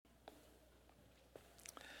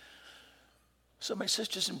So my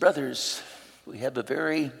sisters and brothers, we have a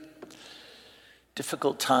very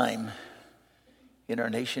difficult time in our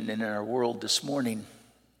nation and in our world this morning.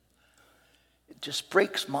 It just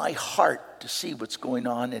breaks my heart to see what's going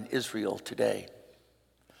on in Israel today.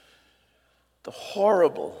 The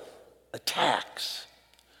horrible attacks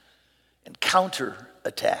and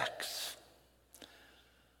counterattacks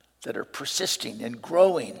that are persisting and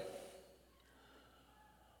growing.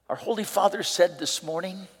 Our Holy Father said this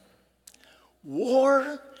morning,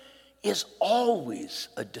 war is always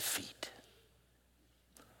a defeat.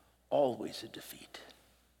 Always a defeat.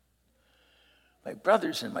 My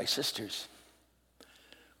brothers and my sisters,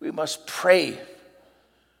 we must pray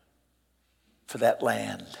for that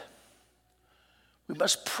land. We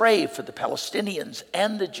must pray for the Palestinians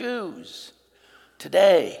and the Jews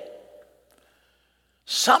today.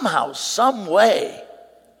 Somehow, some way,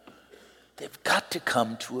 they've got to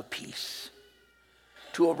come to a peace,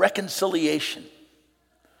 to a reconciliation,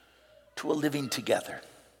 to a living together.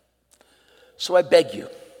 So I beg you,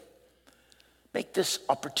 make this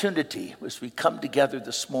opportunity as we come together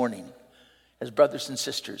this morning as brothers and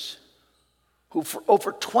sisters who for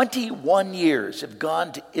over 21 years have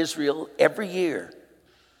gone to Israel every year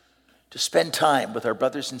to spend time with our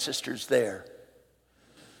brothers and sisters there.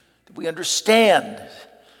 That we understand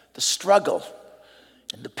the struggle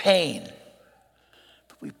and the pain.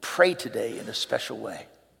 But we pray today in a special way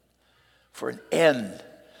for an end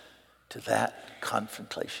to that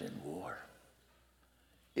confrontation and war.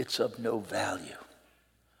 It's of no value,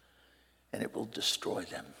 and it will destroy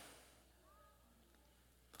them.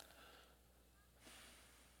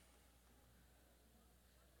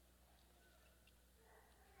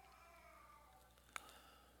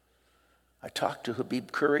 I talked to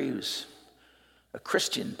Habib Curry, who's a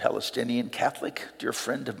Christian Palestinian Catholic, dear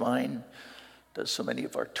friend of mine, does so many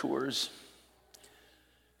of our tours.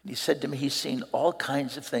 And he said to me he's seen all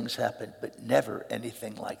kinds of things happen, but never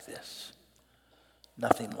anything like this.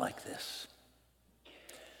 Nothing like this.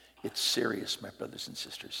 It's serious, my brothers and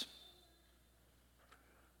sisters.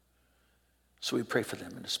 So we pray for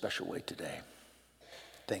them in a special way today.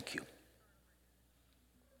 Thank you.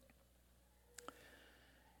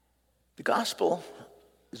 The gospel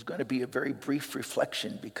is going to be a very brief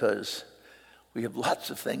reflection because we have lots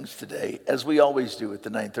of things today, as we always do at the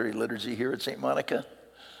 9:30 liturgy here at St. Monica.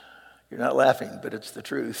 You're not laughing, but it's the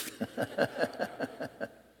truth.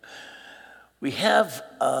 We have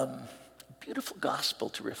a beautiful gospel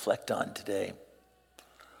to reflect on today.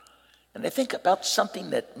 And I think about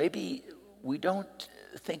something that maybe we don't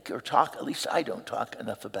think or talk, at least I don't talk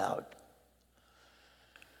enough about.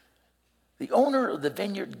 The owner of the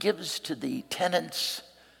vineyard gives to the tenants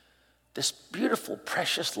this beautiful,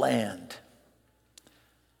 precious land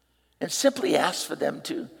and simply asks for them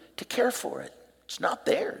to care for it. It's not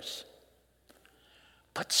theirs.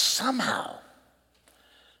 But somehow,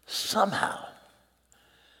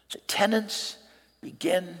 the tenants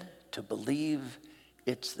begin to believe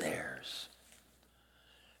it's theirs.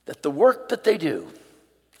 That the work that they do,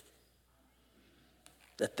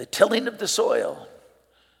 that the tilling of the soil,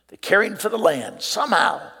 the caring for the land,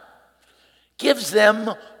 somehow gives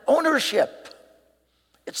them ownership.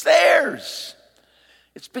 It's theirs.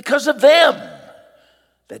 It's because of them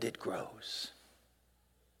that it grows.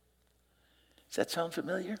 Does that sound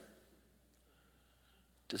familiar?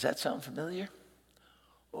 Does that sound familiar?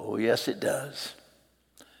 Oh, yes, it does.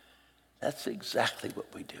 That's exactly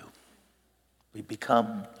what we do. We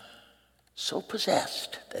become so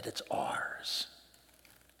possessed that it's ours.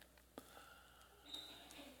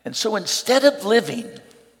 And so instead of living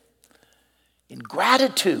in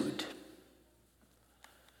gratitude,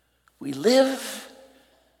 we live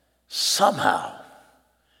somehow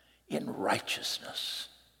in righteousness.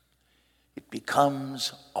 It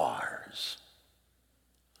becomes ours.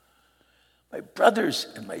 My brothers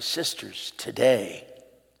and my sisters, today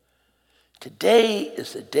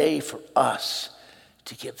is the day for us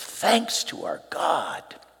to give thanks to our God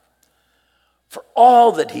for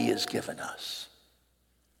all that He has given us,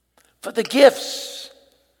 for the gifts,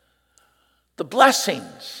 the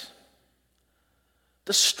blessings,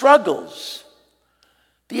 the struggles,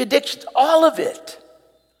 the addictions, all of it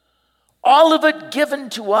given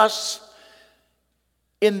to us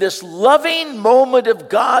in this loving moment of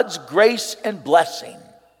God's grace and blessing.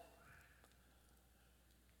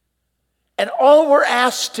 And all we're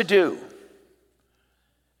asked to do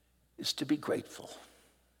is to be grateful,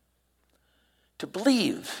 to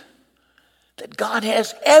believe that God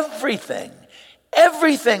has everything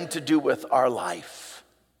to do with our life.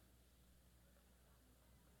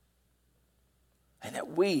 And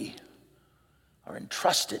that we are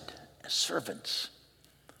entrusted as servants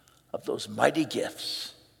of those mighty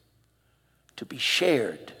gifts to be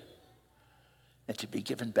shared and to be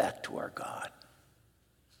given back to our God.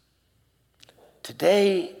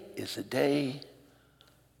 Today is a day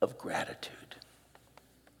of gratitude,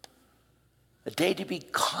 a day to be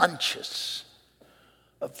conscious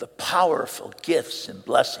of the powerful gifts and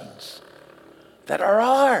blessings that are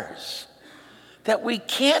ours, that we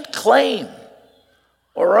can't claim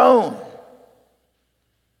or own,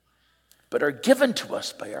 but are given to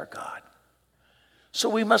us by our God. So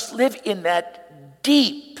we must live in that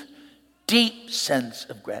deep, deep sense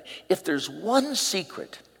of gratitude. If there's one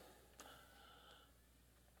secret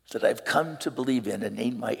that I've come to believe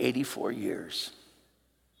in my 84 years,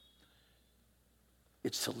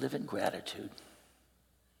 it's to live in gratitude.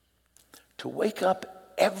 To wake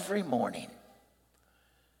up every morning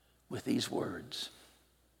with these words: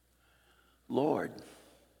 Lord,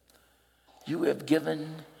 you have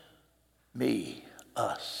given me,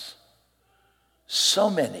 us, so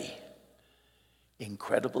many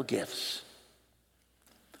incredible gifts.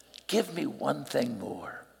 Give me one thing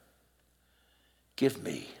more. Give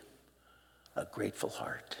me a grateful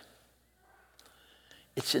heart.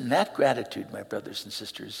 It's in that gratitude, my brothers and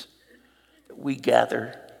sisters, that we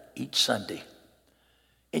gather each Sunday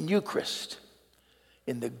in Eucharist,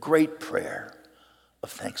 in the great prayer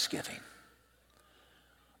of thanksgiving.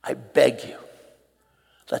 I beg you,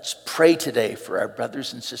 let's pray today for our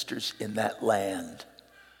brothers and sisters in that land,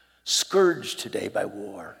 scourged today by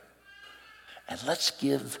war. And let's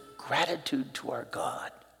give gratitude to our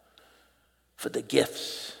God for the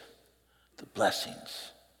gifts, the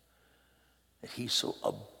blessings that he so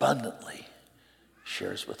abundantly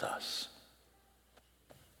shares with us.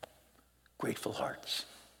 Grateful hearts.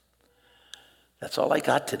 That's all I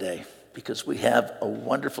got today, because we have a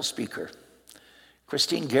wonderful speaker,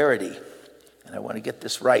 Christine Garrity, and I want to get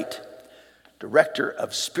this right, Director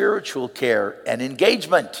of Spiritual Care and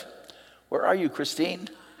Engagement. Where are you, Christine?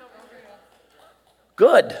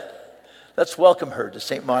 Good. Let's welcome her to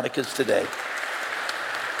St. Monica's today.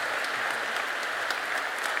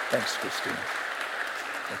 Thanks, Christine.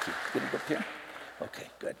 Thank you. Good to go up here? Okay,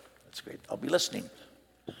 good. That's great. I'll be listening.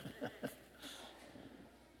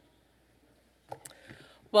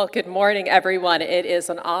 Well, good morning, everyone. It is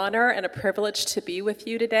an honor and a privilege to be with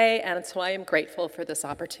you today, and so I am grateful for this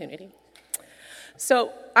opportunity.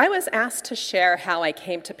 So I was asked to share how I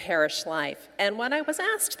came to parish life, and when I was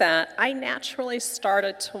asked that, I naturally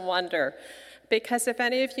started to wonder, because if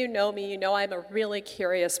any of you know me, you know I'm a really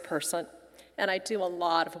curious person, and I do a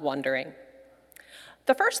lot of wondering.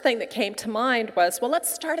 The first thing that came to mind was, well,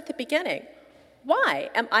 let's start at the beginning. Why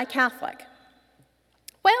am I Catholic?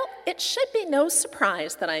 Well, it should be no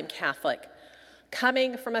surprise that I'm Catholic.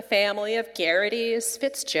 Coming from a family of Garrity's,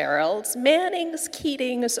 Fitzgeralds, Mannings,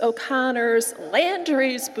 Keatings, O'Connors,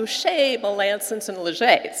 Landrys, Boucher, Melancons, and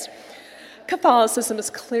Legers, Catholicism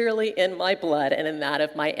is clearly in my blood and in that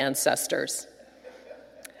of my ancestors.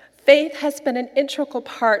 Faith has been an integral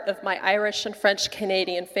part of my Irish and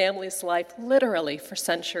French-Canadian family's life literally for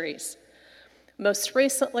centuries. Most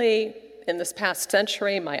recently, in this past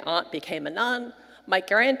century, my aunt became a nun. My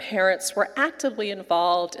grandparents were actively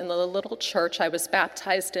involved in the little church I was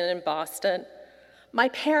baptized in Boston. My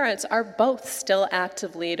parents are both still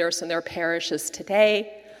active leaders in their parishes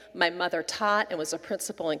today. My mother taught and was a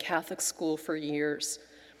principal in Catholic school for years.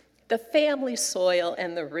 The family soil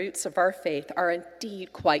and the roots of our faith are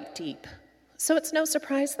indeed quite deep. So it's no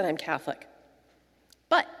surprise that I'm Catholic.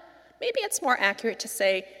 But maybe it's more accurate to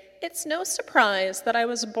say it's no surprise that I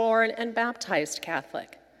was born and baptized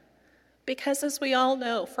Catholic. Because as we all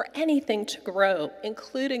know, for anything to grow,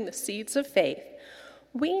 including the seeds of faith,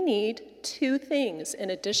 we need two things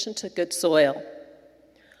in addition to good soil.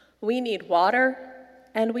 We need water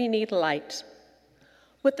and we need light.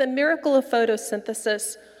 With the miracle of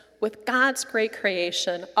photosynthesis, with God's great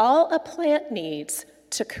creation, all a plant needs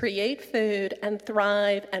to create food and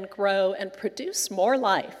thrive and grow and produce more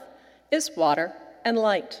life is water and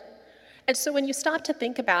light. And so when you stop to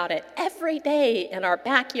think about it, every day in our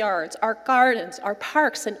backyards, our gardens, our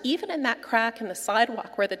parks, and even in that crack in the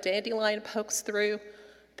sidewalk where the dandelion pokes through,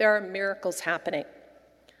 there are miracles happening.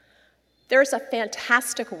 There's a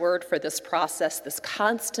fantastic word for this process, this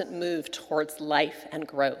constant move towards life and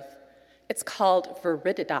growth. It's called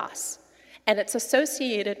viriditas, and it's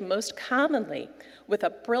associated most commonly with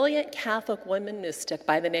a brilliant Catholic woman mystic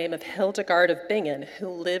by the name of Hildegard of Bingen, who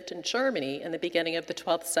lived in Germany in the beginning of the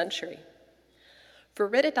 12th century.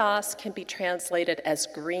 Viriditas can be translated as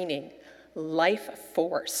greening, life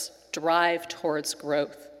force, drive towards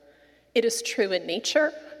growth. It is true in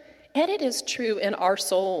nature, and it is true in our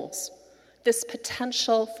souls. this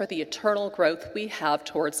potential for the eternal growth we have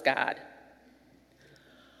towards God.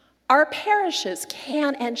 Our parishes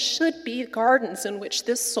can and should be gardens in which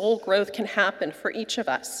this soul growth can happen for each of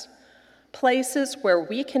us. Places where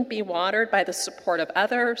we can be watered by the support of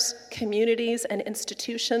others, communities, and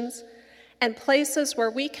institutions, and places where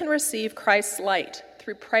we can receive Christ's light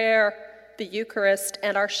through prayer, the Eucharist,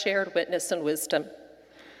 and our shared witness and wisdom.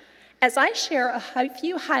 As I share a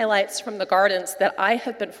few highlights from the gardens that I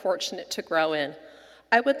have been fortunate to grow in,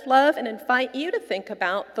 I would love and invite you to think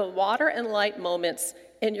about the water and light moments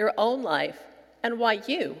in your own life and why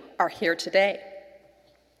you are here today.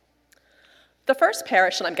 The first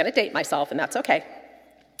parish, and I'm going to date myself, and that's okay.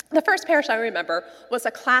 The first parish I remember was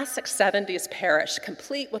a classic 70s parish,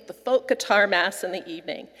 complete with the folk guitar mass in the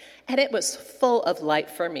evening, and it was full of light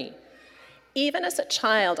for me. Even as a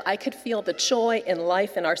child, I could feel the joy and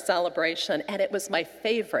life in our celebration, and it was my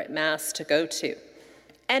favorite mass to go to.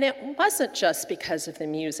 And it wasn't just because of the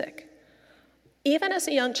music. Even as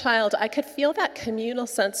a young child, I could feel that communal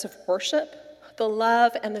sense of worship, the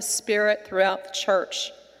love and the spirit throughout the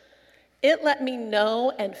church. It let me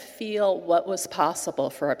know and feel what was possible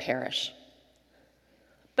for a parish.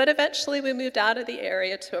 But eventually we moved out of the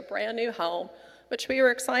area to a brand new home, which we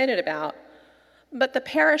were excited about. But the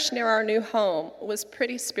parish near our new home was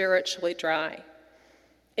pretty spiritually dry.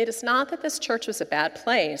 It is not that this church was a bad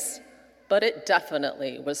place, but it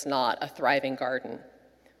definitely was not a thriving garden.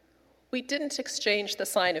 We didn't exchange the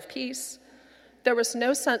sign of peace. There was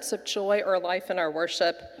no sense of joy or life in our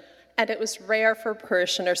worship, and it was rare for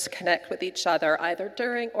parishioners to connect with each other either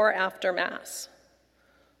during or after Mass.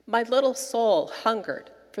 My little soul hungered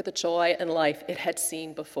for the joy and life it had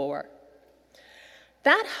seen before.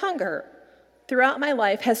 That hunger throughout my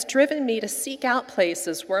life has driven me to seek out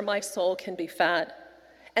places where my soul can be fed.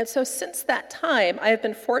 And so since that time, I have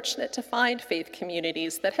been fortunate to find faith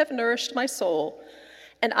communities that have nourished my soul.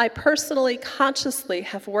 And I personally, consciously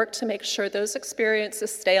have worked to make sure those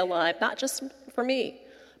experiences stay alive, not just for me,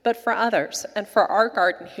 but for others, and for our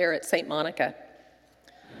garden here at St. Monica.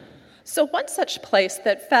 So one such place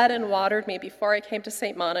that fed and watered me before I came to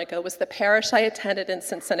St. Monica was the parish I attended in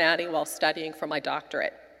Cincinnati while studying for my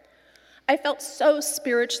doctorate. I felt so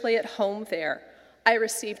spiritually at home there. I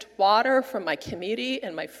received water from my community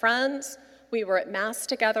and my friends. We were at Mass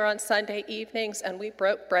together on Sunday evenings, and we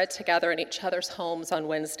broke bread together in each other's homes on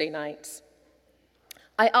Wednesday nights.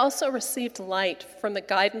 I also received light from the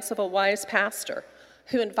guidance of a wise pastor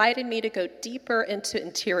who invited me to go deeper into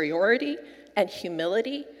interiority and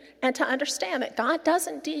humility and to understand that God does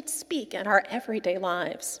indeed speak in our everyday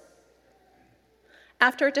lives.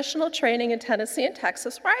 After additional training in Tennessee and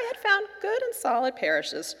Texas, where I had found good and solid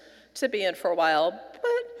parishes to be in for a while,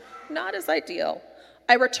 but not as ideal,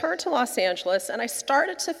 I returned to Los Angeles, and I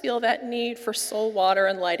started to feel that need for soul water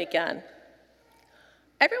and light again.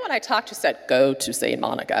 Everyone I talked to said, "Go to St.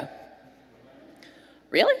 Monica."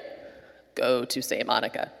 Really? Go to St.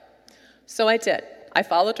 Monica. So I did. I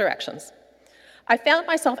followed directions. I found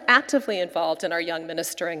myself actively involved in our young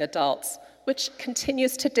ministering adults, which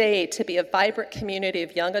continues today to be a vibrant community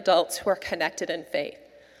of young adults who are connected in faith.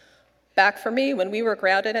 Back for me, when we were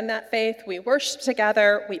grounded in that faith, we worshiped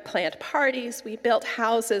together, we planned parties, we built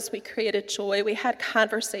houses, we created joy, we had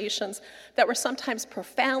conversations that were sometimes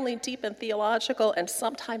profoundly deep and theological and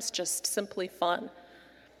sometimes just simply fun.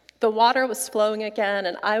 The water was flowing again,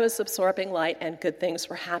 and I was absorbing light, and good things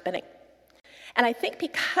were happening. And I think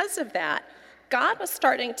because of that, God was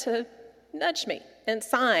starting to nudge me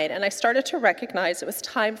inside, and I started to recognize it was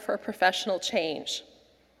time for a professional change.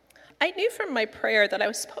 I knew from my prayer that I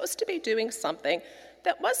was supposed to be doing something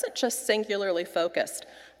that wasn't just singularly focused.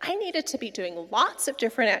 I needed to be doing lots of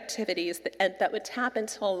different activities that would tap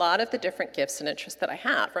into a lot of the different gifts and interests that I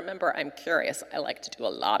have. Remember, I'm curious. I like to do a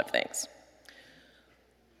lot of things.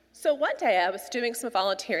 So one day I was doing some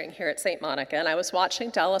volunteering here at St. Monica, and I was watching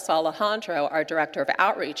Dallas Alejandro, our director of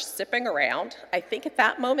outreach, zipping around. I think at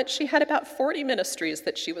that moment she had about 40 ministries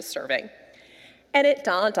that she was serving. And it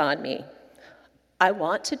dawned on me, I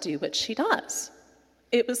want to do what she does.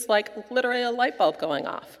 It was like literally a light bulb going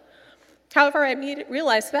off. However, I immediately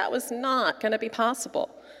realized that was not going to be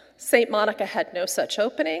possible. St. Monica had no such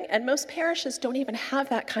opening, and most parishes don't even have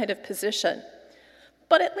that kind of position.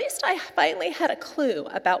 But at least I finally had a clue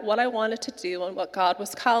about what I wanted to do and what God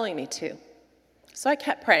was calling me to. So I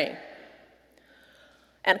kept praying,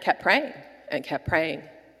 and kept praying, and kept praying.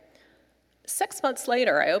 6 months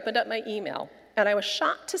later, I opened up my email, and I was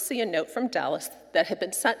shocked to see a note from Dallas that had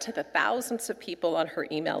been sent to the thousands of people on her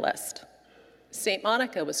email list. St.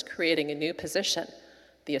 Monica was creating a new position,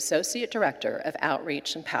 the Associate Director of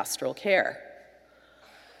Outreach and Pastoral Care.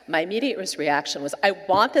 my immediate reaction was, I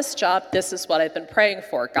want this job. This is what I've been praying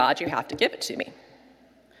for. God, you have to give it to me.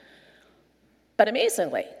 But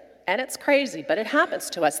amazingly, and it's crazy, but it happens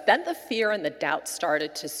to us, then the fear and the doubt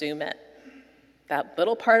started to zoom in. That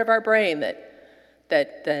little part of our brain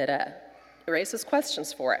that raises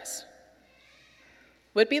questions for us.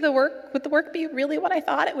 Would the work be really what I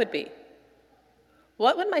thought it would be?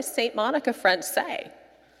 What would my St. Monica friends say?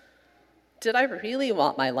 Did I really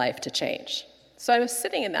want my life to change? So I was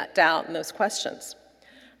sitting in that doubt and those questions.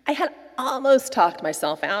 I had almost talked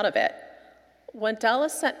myself out of it when Della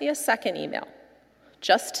sent me a second email,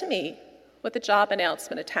 just to me, with a job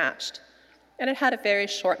announcement attached, and it had a very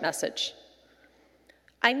short message.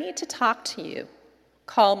 I need to talk to you.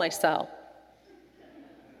 Call my cell.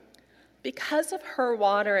 Because of her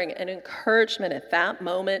watering and encouragement at that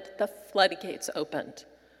moment, the floodgates opened,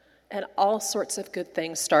 and all sorts of good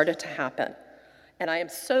things started to happen. And I am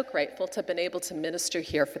so grateful to have been able to minister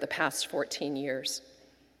here for the past 14 years.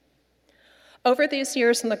 Over these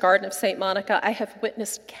years in the Garden of St. Monica, I have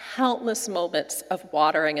witnessed countless moments of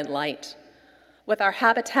watering and light. With our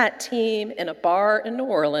Habitat team in a bar in New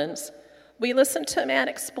Orleans, we listened to a man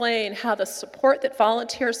explain how the support that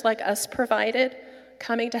volunteers like us provided,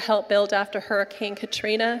 coming to help build after Hurricane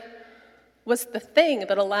Katrina, was the thing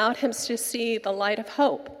that allowed him to see the light of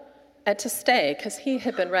hope and to stay, because he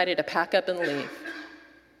had been ready to pack up and leave.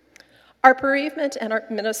 Our bereavement and our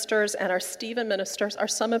ministers and our Stephen ministers are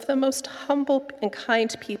some of the most humble and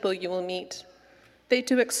kind people you will meet. They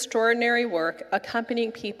do extraordinary work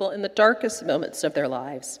accompanying people in the darkest moments of their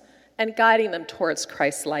lives and guiding them towards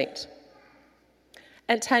Christ's light.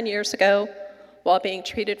 And 10 years ago, while being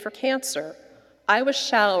treated for cancer, I was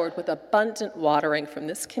showered with abundant watering from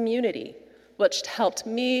this community, which helped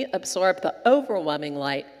me absorb the overwhelming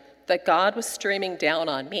light that God was streaming down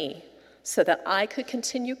on me so that I could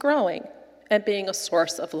continue growing and being a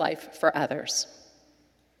source of life for others.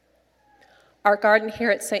 Our garden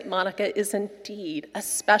here at St. Monica is indeed a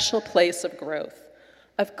special place of growth,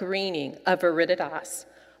 of greening, of viriditas,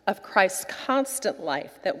 of Christ's constant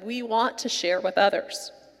life that we want to share with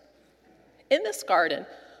others. In this garden,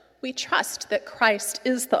 we trust that Christ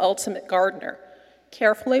is the ultimate gardener,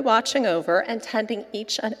 carefully watching over and tending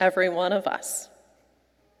each and every one of us.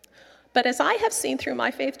 But as I have seen through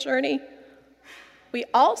my faith journey, we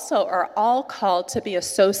also are all called to be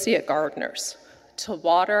associate gardeners, to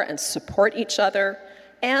water and support each other,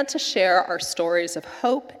 and to share our stories of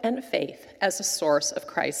hope and faith as a source of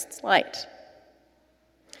Christ's light.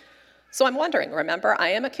 So I'm wondering, remember, I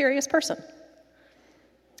am a curious person.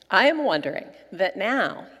 I am wondering that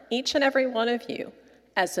now, each and every one of you,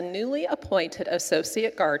 as a newly appointed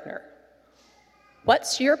associate gardener,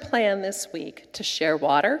 what's your plan this week to share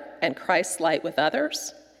water and Christ's light with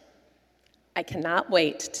others? I cannot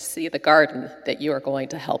wait to see the garden that you are going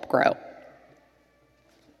to help grow.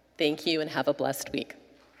 Thank you and have a blessed week.